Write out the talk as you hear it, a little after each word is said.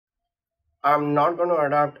I'm not going to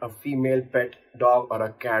adopt a female pet dog or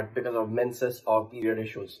a cat because of menses or period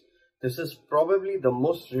issues. This is probably the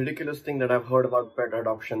most ridiculous thing that I've heard about pet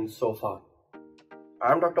adoption so far.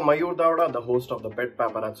 I'm Dr. Mayur Davda, the host of the Pet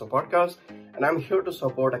Paparazzo podcast, and I'm here to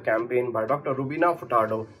support a campaign by Dr. Rubina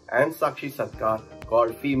Furtado and Sakshi Satkar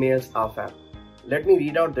called Females Are Fab. Let me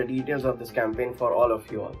read out the details of this campaign for all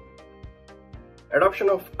of you all. Adoption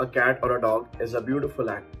of a cat or a dog is a beautiful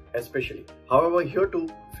act, especially. However, here too,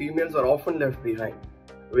 females are often left behind.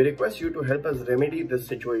 We request you to help us remedy this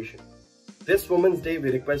situation. This Women's Day,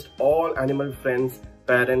 we request all animal friends,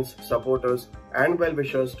 parents, supporters, and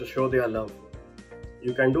well-wishers to show their love.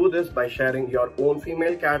 You can do this by sharing your own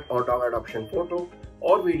female cat or dog adoption photo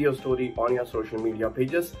or video story on your social media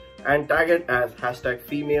pages and tag it as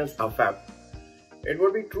 #FemalesAreFab. It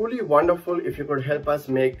would be truly wonderful if you could help us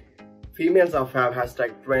make Females Are Fab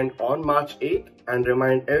 #trend on March 8th and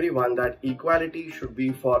remind everyone that equality should be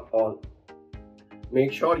for all.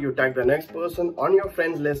 Make sure you tag the next person on your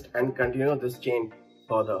friends list and continue this chain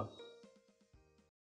further.